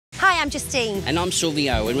I'm Justine. And I'm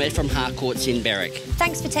Silvio, and we're from Harcourts in Berwick.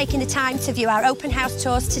 Thanks for taking the time to view our open house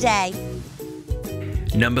tours today.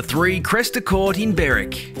 Number 3, Cresta Court in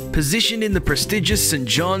Berwick. Positioned in the prestigious St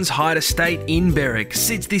John's Hyde Estate in Berwick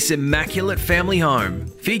sits this immaculate family home.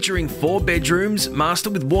 Featuring 4 bedrooms, master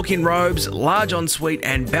with walk-in robes, large ensuite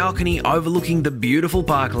and balcony overlooking the beautiful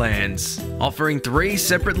parklands. Offering 3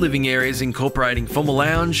 separate living areas incorporating formal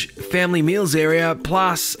lounge, family meals area,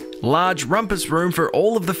 plus large rumpus room for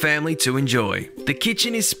all of the family to enjoy. The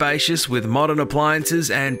kitchen is spacious with modern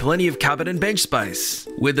appliances and plenty of cupboard and bench space.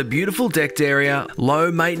 With a beautiful decked area,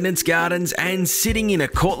 low maintenance gardens and sitting in a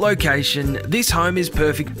court location, this home is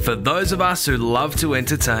perfect for those of us who love to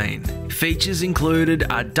entertain. Features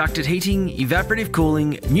included are ducted heating, evaporative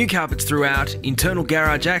cooling, new carpets throughout, internal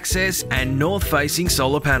garage access and north-facing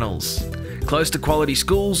solar panels. Close to quality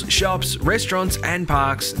schools, shops, restaurants and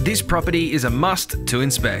parks, this property is a must to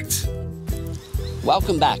inspect.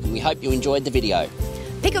 Welcome back, and we hope you enjoyed the video.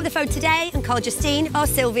 Pick up the phone today and call Justine or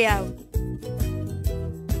Silvio.